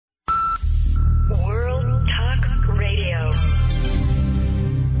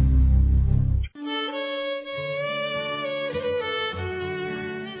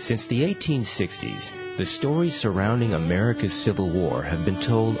Since the 1860s, the stories surrounding America's Civil War have been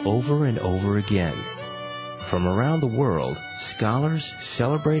told over and over again. From around the world, scholars,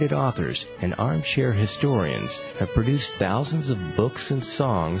 celebrated authors, and armchair historians have produced thousands of books and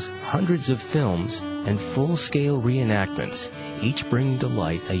songs, hundreds of films, and full-scale reenactments, each bringing to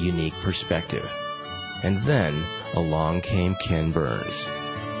light a unique perspective. And then, along came Ken Burns.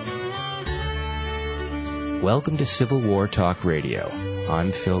 Welcome to Civil War Talk Radio.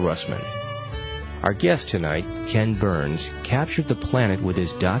 I'm Phil Russman. Our guest tonight, Ken Burns, captured the planet with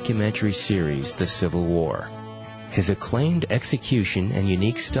his documentary series, The Civil War. His acclaimed execution and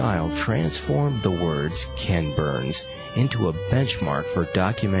unique style transformed the words Ken Burns into a benchmark for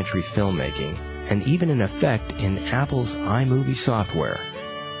documentary filmmaking and even an effect in Apple's iMovie software.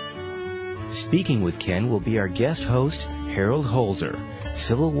 Speaking with Ken will be our guest host, Harold Holzer,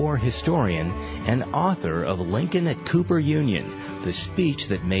 Civil War historian and author of Lincoln at Cooper Union, the speech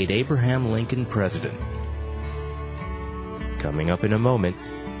that made Abraham Lincoln president. Coming up in a moment,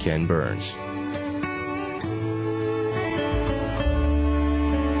 Ken Burns.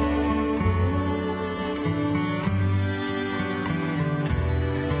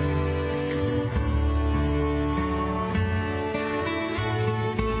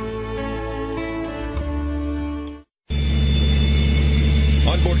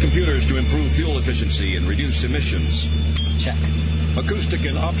 Computers to improve fuel efficiency and reduce emissions. Check. Acoustic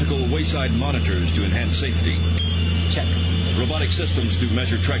and optical wayside monitors to enhance safety. Check. Robotic systems to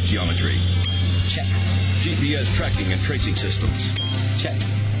measure track geometry. Check. GPS tracking and tracing systems. Check.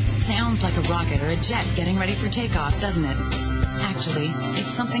 Sounds like a rocket or a jet getting ready for takeoff, doesn't it? Actually,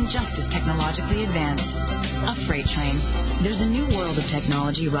 it's something just as technologically advanced. A freight train. There's a new world of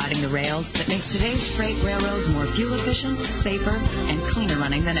technology riding the rails that makes today's freight railroads more fuel efficient, safer, and cleaner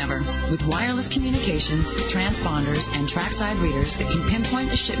running than ever. With wireless communications, transponders, and trackside readers that can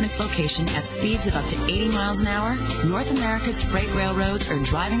pinpoint a shipment's location at speeds of up to 80 miles an hour, North America's freight railroads are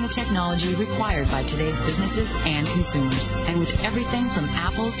driving the technology required by today's businesses and consumers. And with everything from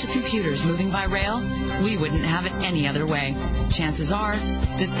apples to computers moving by rail, we wouldn't have it any other way. Chances are,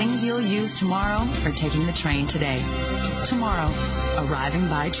 the things you'll use tomorrow are taking the train today. Tomorrow, arriving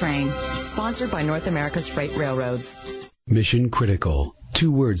by train. Sponsored by North America's Freight Railroads. Mission critical. 2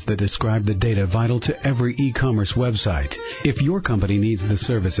 words that describe the data vital to every e-commerce website. If your company needs the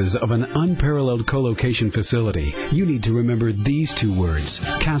services of an unparalleled co-location facility, you need to remember these 2 words,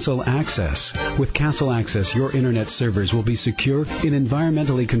 Castle Access. With Castle Access, your internet servers will be secure in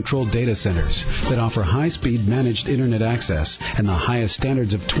environmentally controlled data centers that offer high-speed managed internet access and the highest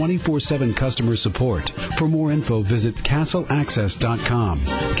standards of 24/7 customer support. For more info, visit castleaccess.com.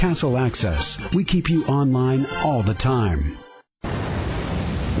 Castle Access. We keep you online all the time.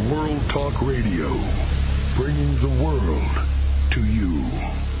 World Talk Radio, bringing the world to you.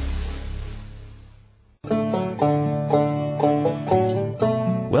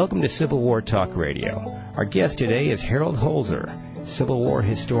 Welcome to Civil War Talk Radio. Our guest today is Harold Holzer, Civil War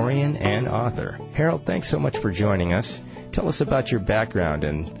historian and author. Harold, thanks so much for joining us. Tell us about your background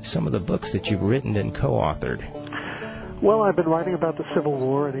and some of the books that you've written and co-authored. Well, I've been writing about the Civil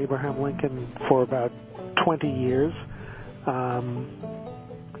War and Abraham Lincoln for about 20 years.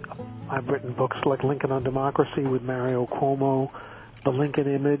 I've written books like Lincoln on Democracy with Mario Cuomo, The Lincoln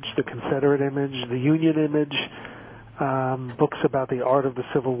Image, The Confederate Image, The Union Image, books about the art of the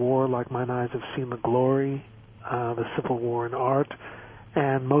Civil War like Mine Eyes Have Seen the Glory, The Civil War in Art,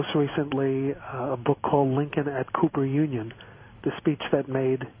 and most recently a book called Lincoln at Cooper Union, the speech that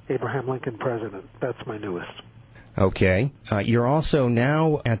made Abraham Lincoln president. That's my newest. Okay. You're also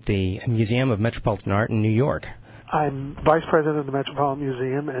now at the Museum of Metropolitan Art in New York. I'm vice president of the Metropolitan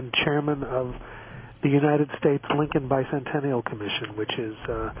Museum and chairman of the United States Lincoln Bicentennial Commission, which is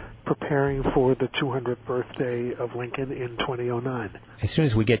preparing for the 200th birthday of Lincoln in 2009. As soon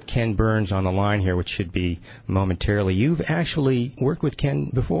as we get Ken Burns on the line here, which should be momentarily, you've actually worked with Ken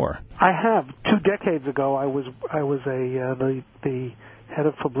before. I have. 2 decades ago, I was the head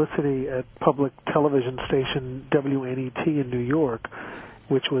of publicity at public television station WNET in New York,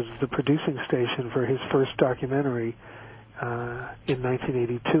 which was the producing station for his first documentary in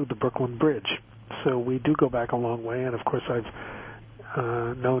 1982, The Brooklyn Bridge. So we do go back a long way, and of course I've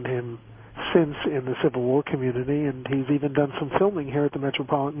known him since in the Civil War community, and he's even done some filming here at the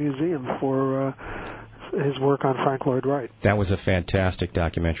Metropolitan Museum for his work on Frank Lloyd Wright. That was a fantastic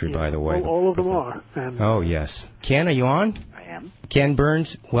documentary, by the way. Well, all of them are. And, oh, yes. Ken, are you on? I am. Ken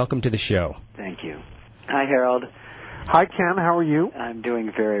Burns, welcome to the show. Thank you. Hi, Harold. Hi, Ken. How are you? I'm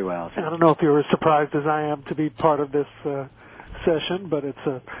doing very well. I don't know if you're as surprised as I am to be part of this session, but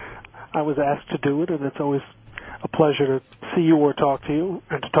I was asked to do it, and it's always a pleasure to see you or talk to you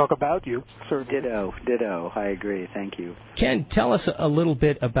and to talk about you. Certainly. Ditto. I agree. Thank you. Ken, tell us a little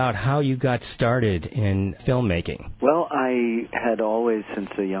bit about how you got started in filmmaking. Well, I had always, since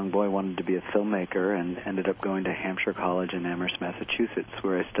a young boy, wanted to be a filmmaker and ended up going to Hampshire College in Amherst, Massachusetts,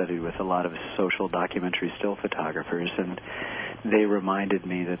 where I studied with a lot of social documentary still photographers, and they reminded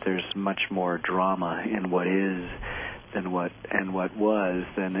me that there's much more drama in what is than what was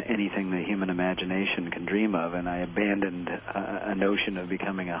than anything the human imagination can dream of, and I abandoned a notion of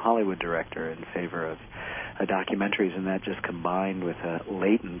becoming a Hollywood director in favor of documentaries, and that just combined with a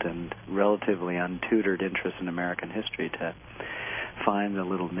latent and relatively untutored interest in American history to find the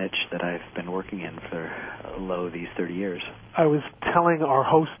little niche that I've been working in for these 30 years. I was telling our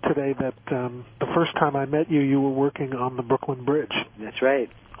host today that the first time I met you were working on the Brooklyn Bridge. That's right.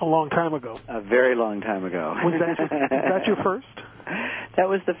 A long time ago. A very long time ago. Was that your first? That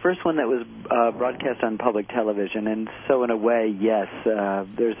was the first one that was broadcast on public television, and so in a way, yes.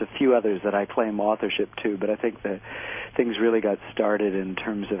 There's a few others that I claim authorship to, but I think that things really got started in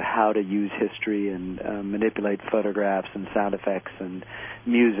terms of how to use history and manipulate photographs and sound effects and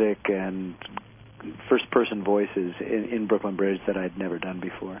music and first-person voices in Brooklyn Bridge that I'd never done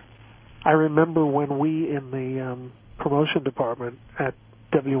before. I remember when we in the promotion department at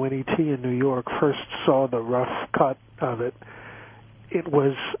WNET in New York first saw the rough cut of it. It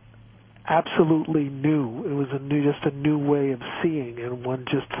was absolutely new. It was just a new way of seeing, and one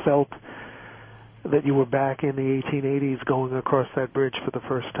just felt that you were back in the 1880s going across that bridge for the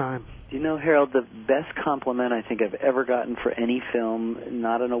first time. You know, Harold, the best compliment I think I've ever gotten for any film,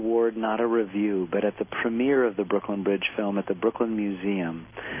 not an award, not a review, but at the premiere of the Brooklyn Bridge film at the Brooklyn Museum,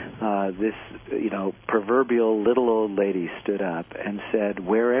 this, proverbial little old lady stood up and said,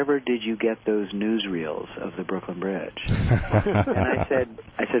 "Wherever did you get those newsreels of the Brooklyn Bridge?" And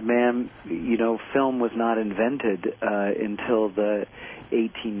I said, "Ma'am, film was not invented until the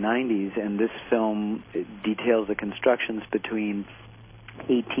 1890s, and this film details the constructions between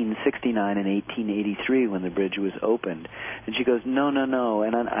 1869 and 1883 when the bridge was opened." And she goes, no.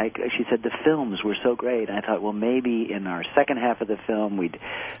 And she said the films were so great. And I thought, well, maybe in our second half of the film we'd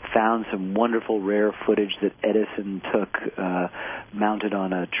found some wonderful rare footage that Edison took mounted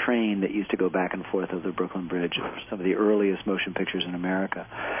on a train that used to go back and forth over the Brooklyn Bridge, some of the earliest motion pictures in America.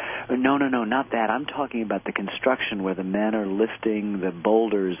 No, not that. I'm talking about the construction where the men are lifting the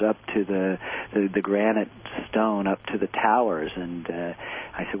boulders up to the granite stone up to the towers. And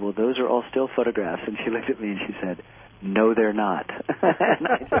I said, well, those are all still photographs. And she looked at me and she said, no, they're not. And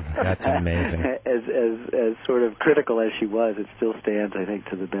I said, that's amazing. As sort of critical as she was, it still stands, I think,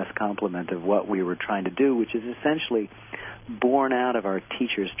 to the best compliment of what we were trying to do, which is essentially born out of our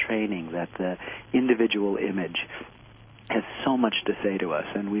teachers' training, that the individual image has so much to say to us,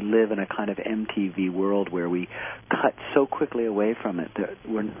 and we live in a kind of MTV world where we cut so quickly away from it that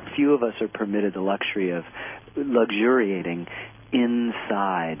few of us are permitted the luxury of luxuriating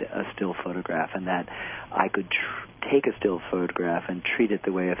inside a still photograph, and that I could take a still photograph and treat it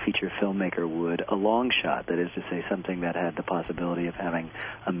the way a feature filmmaker would a long shot, that is to say, something that had the possibility of having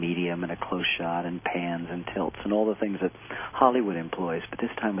a medium and a close shot and pans and tilts and all the things that Hollywood employs, but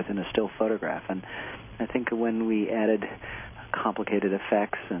this time within a still photograph. And I think when we added complicated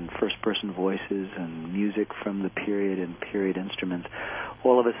effects and first-person voices and music from the period and period instruments,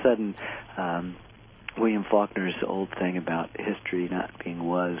 all of a sudden William Faulkner's old thing about history not being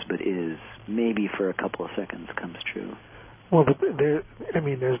was but is, maybe for a couple of seconds comes true. Well,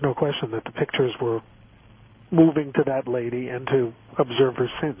 there's no question that the pictures were moving to that lady and to observers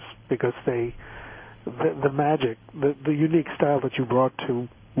since, because the magic, the unique style that you brought to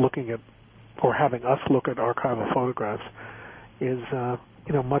looking at or having us look at archival photographs is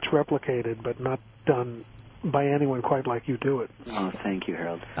much replicated, but not done by anyone quite like you do it. Oh, thank you,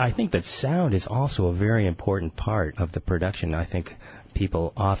 Harold. I think that sound is also a very important part of the production. I think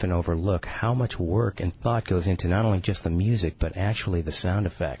people often overlook how much work and thought goes into not only just the music, but actually the sound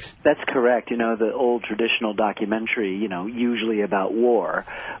effects. That's correct. The old traditional documentary, usually about war,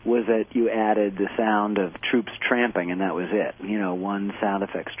 was that you added the sound of troops tramping, and that was it, one sound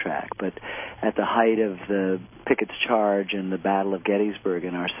effects track. But at the height of the Pickett's Charge and the Battle of Gettysburg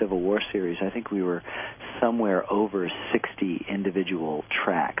in our Civil War series, I think we were somewhere over 60 individual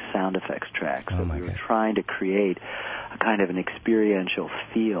tracks, sound effects tracks, that we were trying to create a kind of an experiential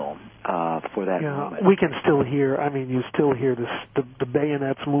feel for that moment. We can still hear, you still hear the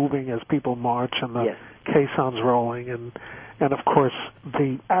bayonets moving as people march and the caissons rolling, and of course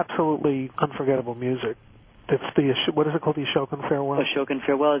the absolutely unforgettable music. It's what is it called, the Ashokan Farewell? Ashokan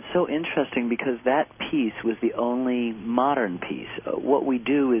Farewell. It's so interesting because that piece was the only modern piece. What we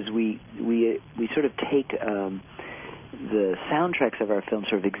do is we sort of take the soundtracks of our films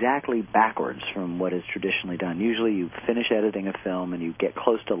sort of exactly backwards from what is traditionally done. Usually you finish editing a film and you get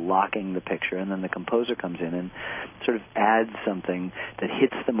close to locking the picture, and then the composer comes in and sort of adds something that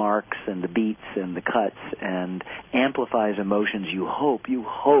hits the marks and the beats and the cuts and amplifies emotions you hope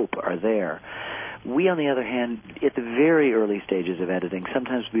are there. We, on the other hand, at the very early stages of editing,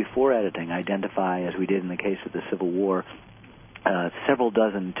 sometimes before editing, identify, as we did in the case of the Civil War, several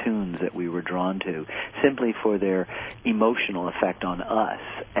dozen tunes that we were drawn to simply for their emotional effect on us,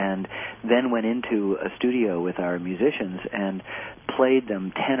 and then went into a studio with our musicians and played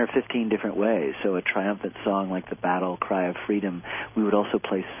them 10 or 15 different ways. So a triumphant song like the Battle Cry of Freedom, we would also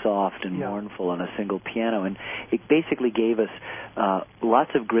play soft and mournful on a single piano, and it basically gave us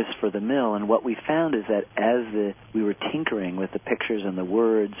lots of grist for the mill. And what we found is that as we were tinkering with the pictures and the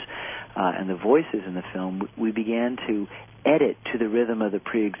words and the voices in the film, we began to edit to the rhythm of the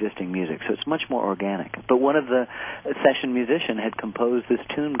pre-existing music, so it's much more organic. But one of the session musicians had composed this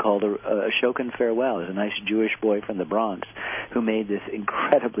tune called Ashokan Farewell. It was a nice Jewish boy from the Bronx who made this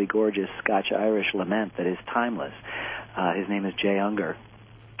incredibly gorgeous Scotch-Irish lament that is timeless. His name is Jay Unger.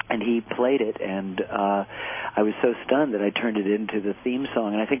 And he played it, and I was so stunned that I turned it into the theme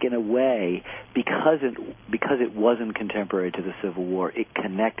song. And I think in a way, because it wasn't contemporary to the Civil War, it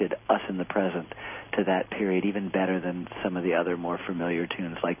connected us in the present to that period even better than some of the other more familiar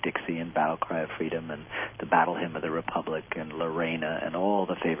tunes like Dixie and Battle Cry of Freedom and the Battle Hymn of the Republic and Lorena and all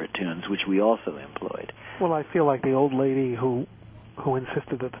the favorite tunes, which we also employed. Well, I feel like the old lady who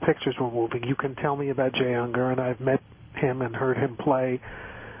insisted that the pictures were moving. You can tell me about Jay Unger, and I've met him and heard him play,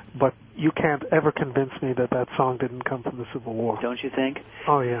 but you can't ever convince me that that song didn't come from the Civil War. Don't you think?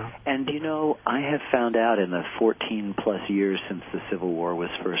 Oh, yeah. And, you know, I have found out in the 14-plus years since the Civil War was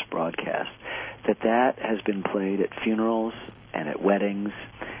first broadcast that has been played at funerals and at weddings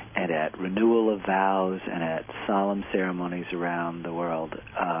and at renewal of vows and at solemn ceremonies around the world.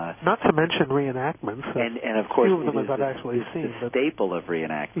 Not to mention reenactments. And of course, few of them I've actually seen. The staple of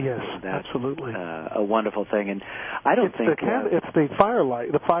reenactments. Yes, that's absolutely. A wonderful thing. And I don't think... it's the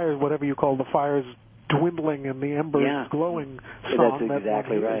firelight, the fires, whatever you call the fires dwindling and the embers glowing song. That's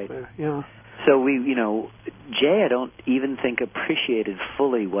exactly right. Yeah. So Jay, I don't even think appreciated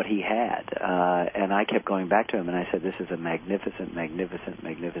fully what he had, and I kept going back to him, and I said, "This is a magnificent, magnificent,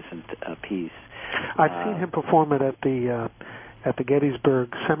 magnificent piece." I've seen him perform it at the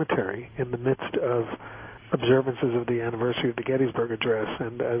Gettysburg Cemetery in the midst of observances of the anniversary of the Gettysburg Address,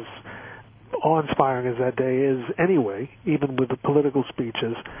 and as awe-inspiring as that day is anyway, even with the political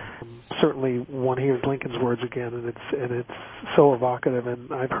speeches, certainly one hears Lincoln's words again, and it's so evocative,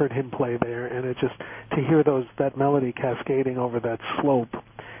 and I've heard him play there, and it just, to hear that melody cascading over that slope,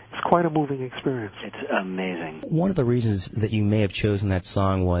 it's quite a moving experience. It's amazing. One of the reasons that you may have chosen that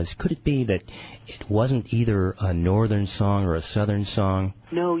song was, could it be that it wasn't either a northern song or a southern song?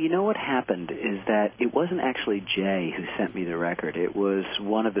 No, you know what happened is that it wasn't actually Jay who sent me the record. It was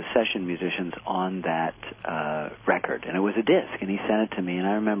one of the session musicians on that record, and it was a disc, and he sent it to me, and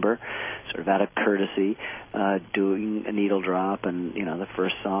I remember sort of out of courtesy doing a needle drop and, you know, the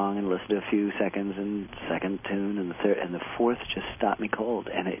first song and listen to a few seconds and second tune and the third, and the fourth just stopped me cold,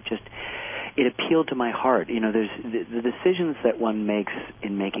 and it appealed to my heart. You know, there's the decisions that one makes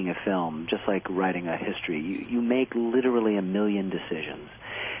in making a film, just like writing a history. You make literally a million decisions.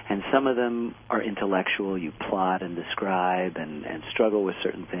 And some of them are intellectual. You plot and describe and struggle with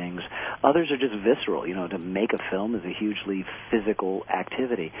certain things. Others are just visceral. You know, to make a film is a hugely physical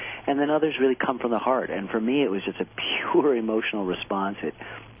activity. And then others really come from the heart. And for me, it was just a pure emotional response. It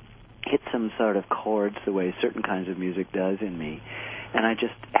hit some sort of chords the way certain kinds of music does in me. And I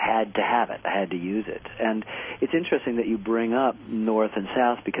just had to have it. I had to use it. And it's interesting that you bring up North and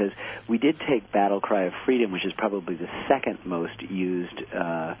South, because we did take Battle Cry of Freedom, which is probably the second most used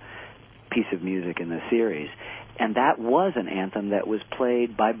piece of music in the series. And that was an anthem that was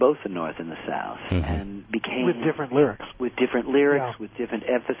played by both the North and the South. Mm-hmm. And became... With different lyrics. With different lyrics, with different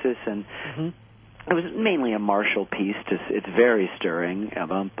emphasis. And it was mainly a martial piece. It's very stirring.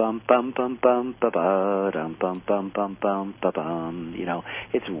 Bum bum bum bum bum ba ba dum bum bum bum bum ba bum. You know,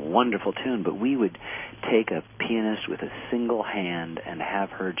 it's a wonderful tune. But we would take a pianist with a single hand and have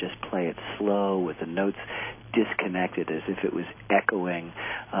her just play it slow with the notes disconnected, as if it was echoing,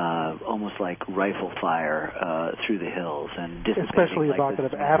 almost like rifle fire through the hills, and especially like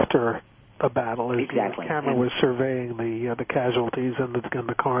evocative after a battle, as exactly. The camera was surveying the casualties and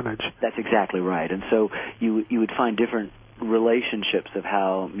the carnage. That's exactly right. And so you would find different relationships of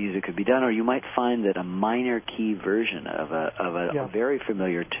how music could be done, or you might find that a minor key version of a very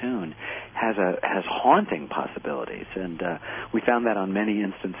familiar tune has haunting possibilities, and we found that on many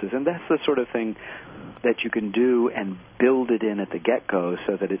instances. And that's the sort of thing that you can do and build it in at the get-go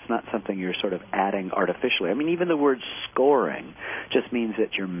so that it's not something you're sort of adding artificially. I mean, even the word scoring just means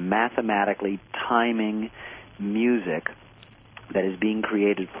that you're mathematically timing music that is being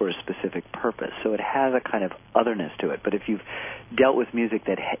created for a specific purpose. So it has a kind of otherness to it. But if you've dealt with music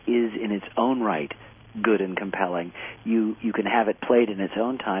that is in its own right good and compelling, you can have it played in its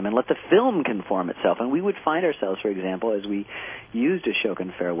own time and let the film conform itself. And we would find ourselves, for example, as we used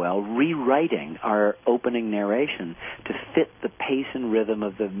Ashokan Farewell, rewriting our opening narration to fit the pace and rhythm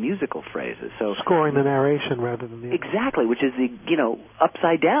of the musical phrases. So scoring the narration rather than the... Exactly, which is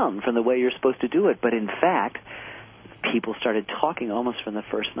upside down from the way you're supposed to do it. But in fact, people started talking almost from the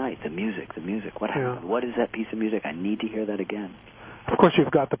first night. The music. What happened? What is that piece of music? I need to hear that again. Of course,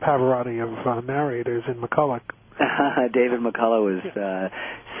 you've got the Pavarotti of narrators in McCulloch. David McCulloch was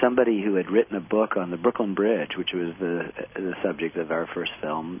somebody who had written a book on the Brooklyn Bridge, which was the subject of our first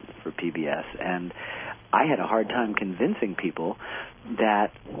film for PBS. And I had a hard time convincing people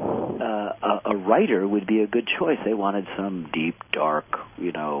that a writer would be a good choice. They wanted some deep, dark,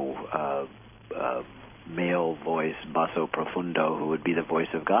 male voice, basso profundo, who would be the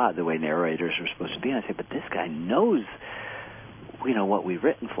voice of God, the way narrators are supposed to be. And I said, but this guy knows what we've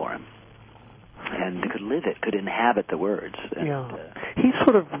written for him, and could live it, could inhabit the words. And, he's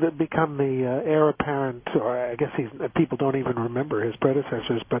sort of become the heir apparent, or I guess people don't even remember his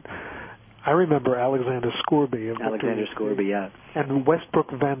predecessors, but I remember Alexander Scourby. And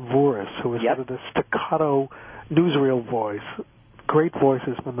Westbrook Van Voorhis, who was sort of the staccato newsreel voice. Great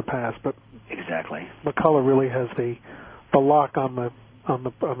voices from the past, but exactly, McCulloch really has the lock on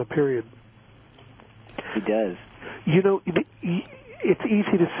the period. He does. It's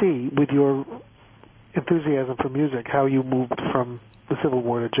easy to see with your enthusiasm for music how you moved from the Civil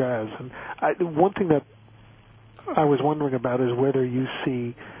War to jazz. And one thing that I was wondering about is whether you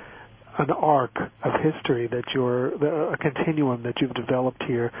see an arc of history a continuum that you've developed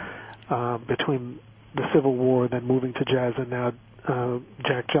here between the Civil War, then moving to jazz, and now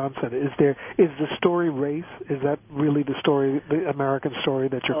Jack Johnson. Is the story race? Is that really the American story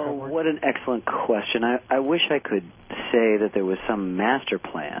that you're covering? What an excellent question. I wish I could say that there was some master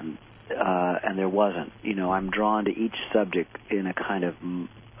plan, and there wasn't. I'm drawn to each subject in a kind of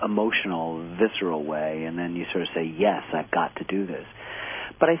emotional, visceral way, and then you sort of say, yes, I've got to do this.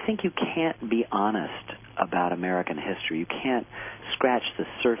 But I think you can't be honest about American history. You can't scratch the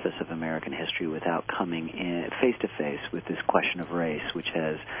surface of American history without coming in face to face with this question of race, which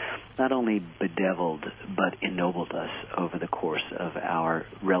has not only bedeviled but ennobled us over the course of our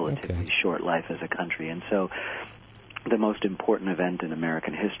relatively short life as a country. And so the most important event in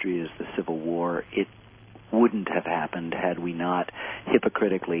American history is the Civil War. It wouldn't have happened had we not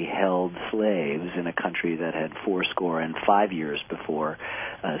hypocritically held slaves in a country that had 75 years before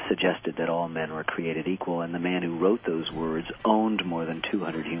suggested that all men were created equal, and the man who wrote those words owned more than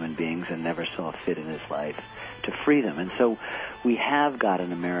 200 human beings and never saw fit in his life to free them. And so we have got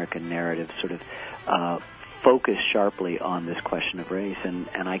an American narrative sort of focused sharply on this question of race, and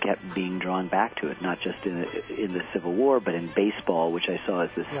I kept being drawn back to it, not just in the Civil War, but in baseball, which I saw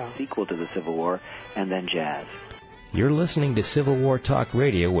as the sequel to the Civil War, and then jazz. You're listening to Civil War Talk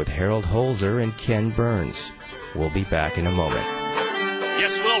Radio with Harold Holzer and Ken Burns. We'll be back in a moment.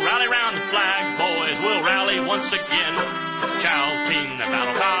 Yes, we'll rally round the flag, boys, we'll rally once again, shouting the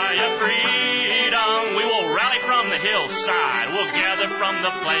battle cry of freedom. We will rally from the hillside, we'll gather from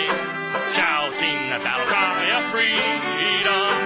the plain, shouting the battle cry of freedom.